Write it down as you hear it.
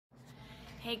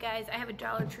Hey guys, I have a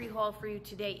Dollar Tree haul for you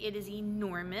today. It is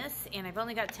enormous and I've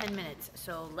only got 10 minutes,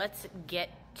 so let's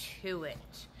get to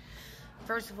it.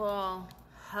 First of all,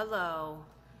 hello.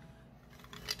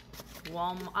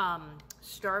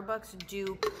 Starbucks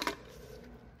Dupe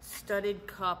studded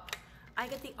cup. I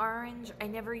get the orange. I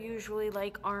never usually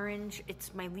like orange.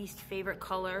 It's my least favorite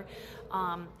color,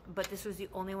 but this was the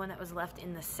only one that was left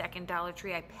in the second Dollar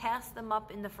Tree. I passed them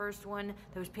up in the first one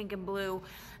that was pink and blue,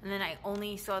 and then I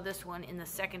only saw this one in the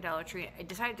second Dollar Tree. I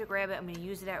decided to grab it. I'm going to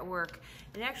use it at work.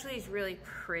 It actually is really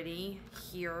pretty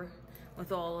here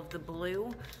with all of the blue.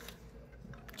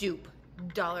 Dupe,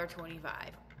 $1.25.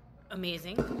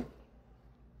 Amazing.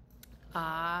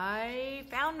 I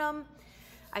found them.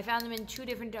 I found them in 2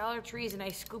 different Dollar Trees and I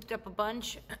scooped up a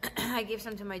bunch. I gave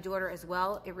some to my daughter as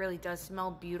well. It really does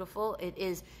smell beautiful. It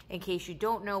is, in case you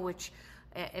don't know, which,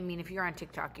 I mean, if you're on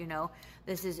TikTok, you know,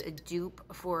 this is a dupe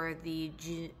for the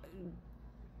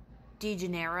De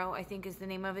Janeiro, I think is the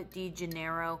name of it, De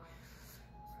Janeiro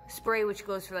spray, which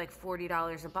goes for like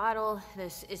 $40 a bottle.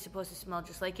 This is supposed to smell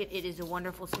just like it. It is a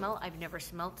wonderful smell. I've never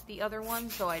smelt the other one,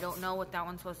 so I don't know what that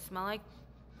one's supposed to smell like.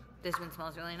 This one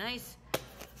smells really nice.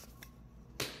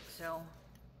 So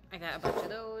I got a bunch of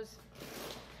those.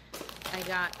 I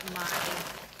got my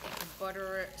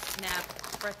butter snap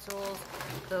pretzels.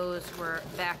 Those were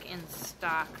back in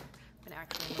stock. I'm gonna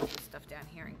actually move this stuff down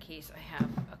here in case I have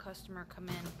a customer come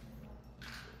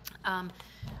in.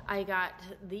 I got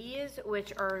these,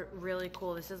 which are really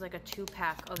cool. This is like a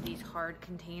 2-pack of these hard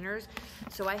containers.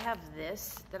 So I have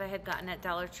this that I had gotten at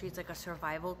Dollar Tree. It's like a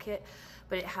survival kit,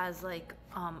 but it has like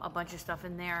a bunch of stuff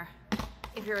in there.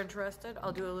 If you're interested,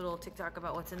 I'll do a little TikTok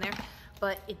about what's in there,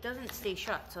 but it doesn't stay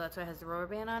shut, so that's why it has the rubber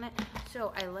band on it.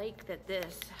 So I like that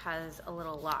this has a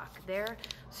little lock there.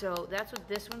 So that's what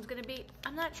this one's gonna be.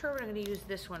 I'm not sure what I'm gonna use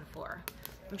this one for.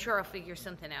 I'm sure I'll figure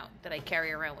something out that I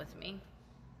carry around with me.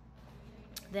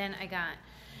 Then I got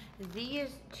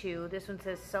these 2. This one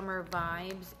says Summer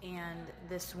Vibes, and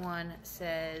this one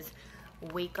says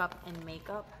Wake Up and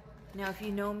Makeup. Now, if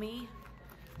you know me,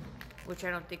 which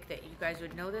I don't think that you guys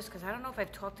would know this, because I don't know if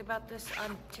I've talked about this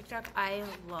on TikTok. I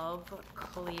love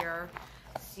clear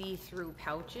see-through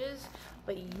pouches,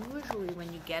 but usually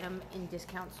when you get them in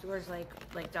discount stores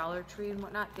like Dollar Tree and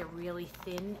whatnot, they're really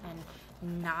thin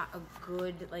and not a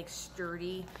good, like,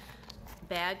 sturdy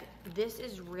bag. This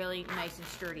is really nice and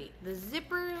sturdy. The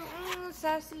zipper,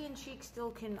 sassy and chic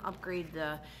still can upgrade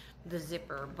the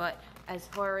zipper, but as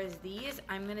far as these,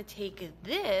 I'm gonna take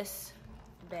this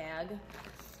bag,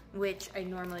 which I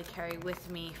normally carry with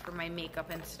me for my makeup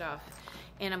and stuff,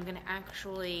 and I'm gonna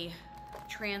actually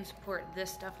transport this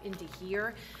stuff into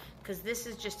here because this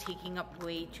is just taking up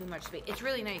way too much space. It's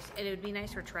really nice and it would be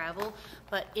nice for travel,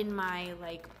 but in my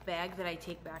like bag that I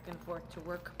take back and forth to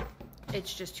work,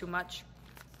 it's just too much.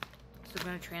 So I'm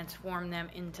gonna transform them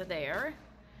into there.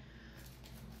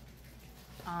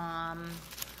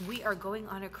 We are going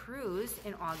on a cruise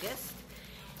in August,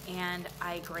 and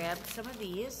I grabbed some of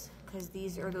these because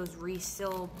these are those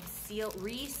resealable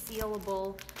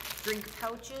drink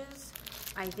pouches.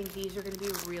 I think these are gonna be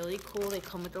really cool. They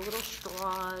come with the little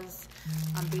straws.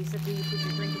 Basically you put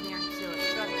your drink in there and seal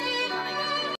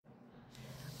it.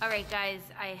 All right, guys,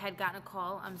 I had gotten a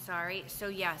call, I'm sorry. So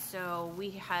yeah, so I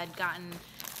had gotten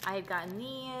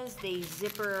these. They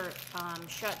zipper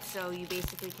shut, so you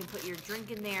basically can put your drink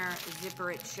in there,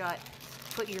 zipper it shut,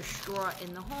 put your straw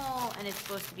in the hole, and it's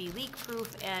supposed to be leak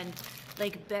proof and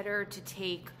like better to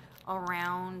take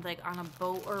around like on a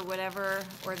boat or whatever,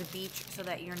 or the beach, so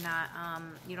that you're not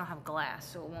you don't have glass,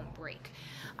 so it won't break.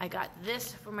 I got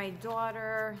this for my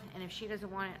daughter, and if she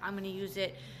doesn't want it, I'm gonna use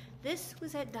it. This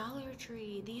was at Dollar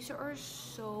Tree. These are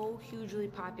so hugely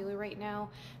popular right now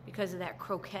because of that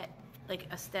croquette like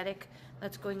aesthetic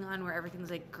that's going on, where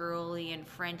everything's like girly and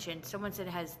French, and someone said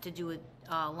it has to do with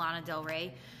Lana Del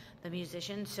Rey, the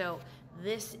musician. So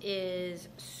this is,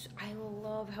 I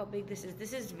love how big this is.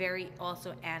 This is very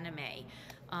also anime.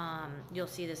 You'll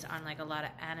see this on like a lot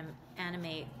of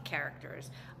anime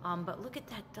characters. But look at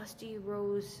that dusty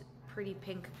rose, pretty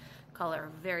pink color,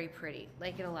 very pretty,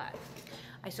 like it a lot.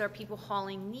 I saw people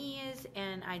hauling these,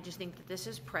 and I just think that this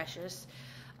is precious.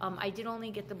 I did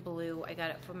only get the blue. I got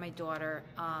it for my daughter.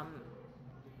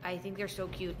 I think they're so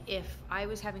cute. If I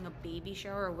was having a baby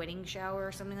shower, a wedding shower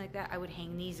or something like that, I would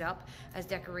hang these up as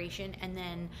decoration, and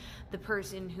then the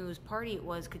person whose party it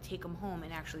was could take them home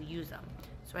and actually use them.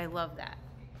 So I love that.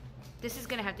 This is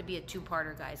gonna have to be a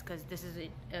 2-parter, guys, because this is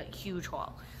a huge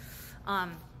haul.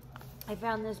 I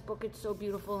found this book. It's so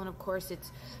beautiful, and of course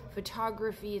it's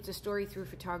photography. It's a story through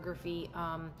photography.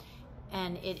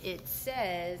 and it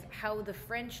says How the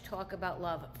French Talk About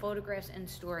Love, Photographs and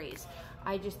Stories.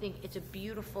 I just think it's a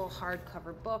beautiful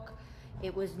hardcover book.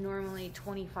 It was normally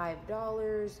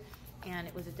 $25 and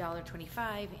it was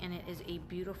 $1.25, and it is a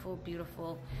beautiful,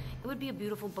 beautiful, it would be a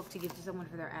beautiful book to give to someone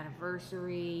for their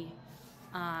anniversary,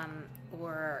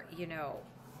 or, you know,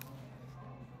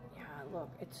 yeah, look,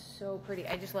 it's so pretty.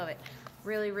 I just love it.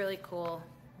 Really, really cool.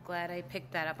 Glad I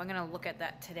picked that up. I'm gonna look at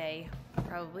that today,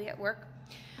 probably at work.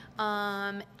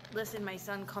 Listen, my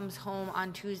son comes home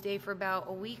on Tuesday for about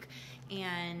a week,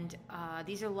 and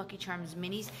these are Lucky Charms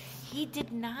minis. He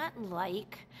did not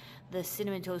like the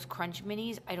Cinnamon Toast Crunch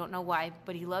minis. I don't know why,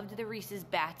 but he loved the Reese's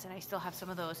Bats, and I still have some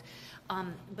of those.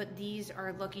 But these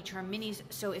are Lucky Charm minis,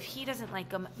 so if he doesn't like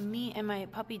them, me and my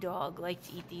puppy dog like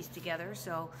to eat these together.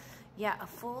 So yeah, a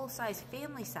full size,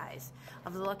 family size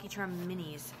of the Lucky Charm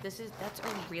minis. That's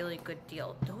a really good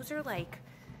deal. Those are like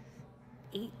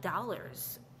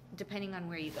 $8, depending on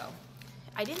where you go.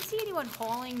 I didn't see anyone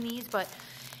hauling these, but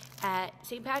at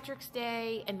St. Patrick's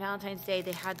Day and Valentine's Day,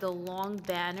 they had the long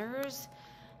banners,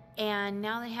 and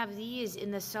now they have these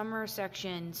in the summer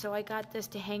section. So I got this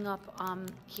to hang up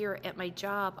here at my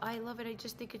job. I love it. I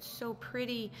just think it's so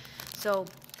pretty. So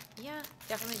yeah,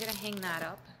 definitely gonna hang that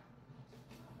up.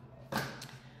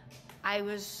 I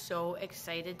was so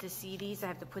excited to see these. I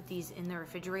have to put these in the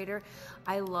refrigerator.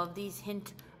 I love these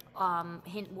hint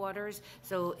waters.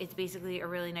 So it's basically a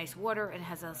really nice water and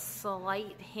has a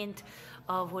slight hint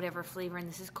of whatever flavor, and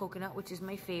this is coconut, which is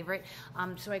my favorite.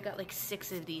 So I got like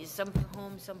 6 of these, some for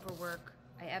home, some for work.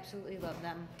 I absolutely love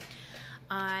them.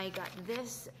 I got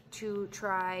this to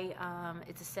try.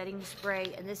 It's a setting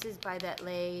spray, and this is by that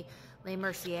Le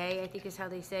Mercier, I think is how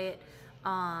they say it.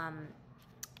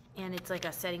 And it's like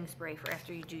a setting spray for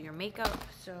after you do your makeup,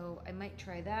 so I might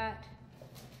try that.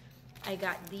 I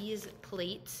got these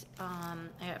plates. I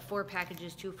got 4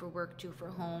 packages, 2 for work, 2 for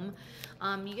home.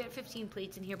 You get 15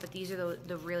 plates in here, but these are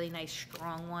the really nice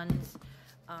strong ones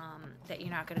that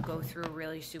you're not gonna go through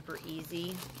really super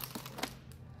easy.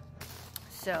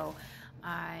 So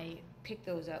I picked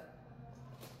those up.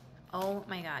 Oh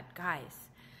my God, guys.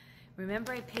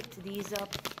 Remember I picked these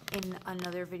up in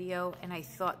another video and I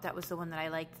thought that was the one that I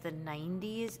liked, the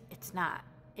 90s? It's not.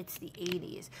 It's the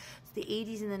 80s. So the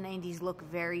 80s and the 90s look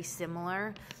very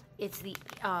similar. It's the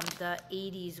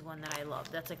 80s one that I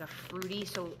love. That's like a fruity.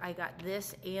 So I got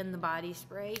this and the body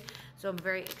spray. So I'm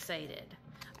very excited.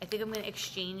 I think I'm going to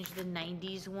exchange the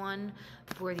 90s one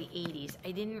for the 80s.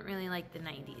 I didn't really like the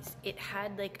 90s. It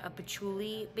had like a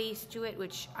patchouli base to it,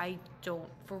 which I don't,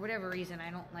 for whatever reason, I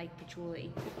don't like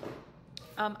patchouli.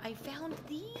 I found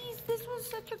these. This was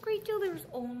such a great deal. There was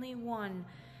only one.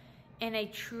 And I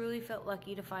truly felt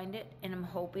lucky to find it, and I'm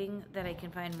hoping that I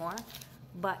can find more.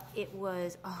 But it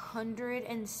was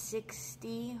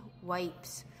 160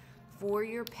 wipes for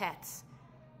your pets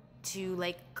to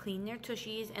like clean their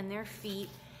tushies and their feet.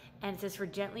 And it says for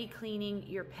gently cleaning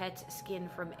your pet's skin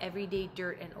from everyday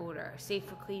dirt and odor. Safe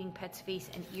for cleaning pet's face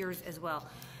and ears as well.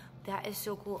 That is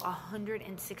so cool.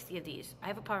 160 of these. I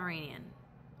have a Pomeranian.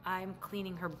 I'm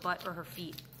cleaning her butt or her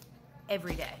feet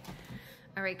every day.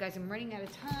 All right, guys, I'm running out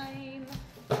of time.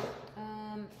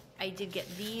 I did get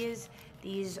these.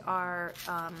 These are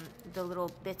the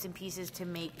little bits and pieces to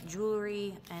make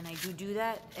jewelry, and I do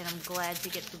that, and I'm glad to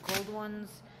get the gold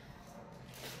ones.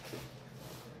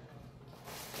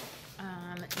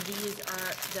 These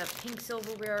are the pink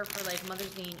silverware for like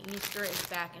Mother's Day and Easter. It's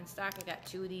back in stock. I got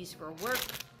 2 of these for work.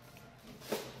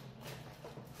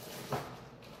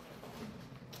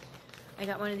 I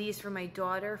got one of these for my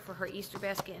daughter for her Easter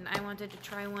basket, and I wanted to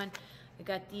try one. I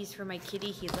got these for my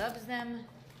kitty. He loves them.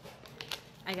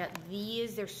 I got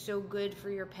these. They're so good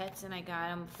for your pets, and I got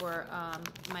them for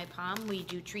my Pom. We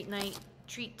do treat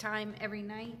time every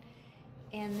night.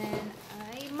 And then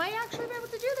I might actually be able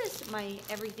to do this. My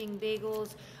Everything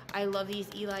Bagels. I love these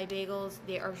Eli bagels.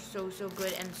 They are so, so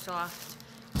good and soft.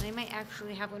 And I might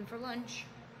actually have one for lunch.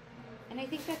 And I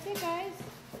think that's it, guys.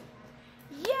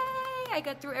 Yay! I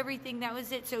got through everything. That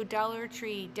was it. So Dollar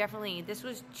Tree, definitely. This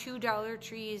was 2 Dollar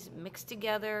Trees mixed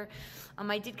together.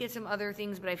 I did get some other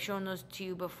things, but I've shown those to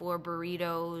you before.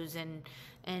 Burritos and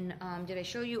did I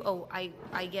show you? Oh,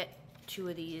 I get 2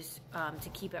 of these to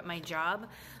keep at my job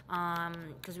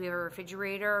because we have a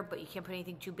refrigerator, but you can't put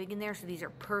anything too big in there. So these are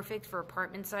perfect for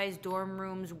apartment size, dorm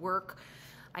rooms, work.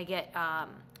 I get,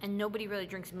 and nobody really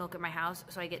drinks milk at my house,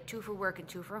 so I get 2 for work and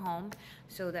 2 for home.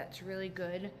 So that's really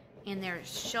good. And they're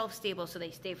shelf stable, so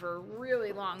they stay for a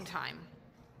really long time.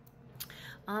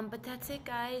 But that's it,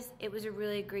 guys. It was a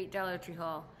really great Dollar Tree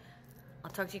haul.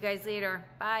 I'll talk to you guys later.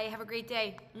 Bye. Have a great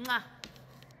day. Mwah.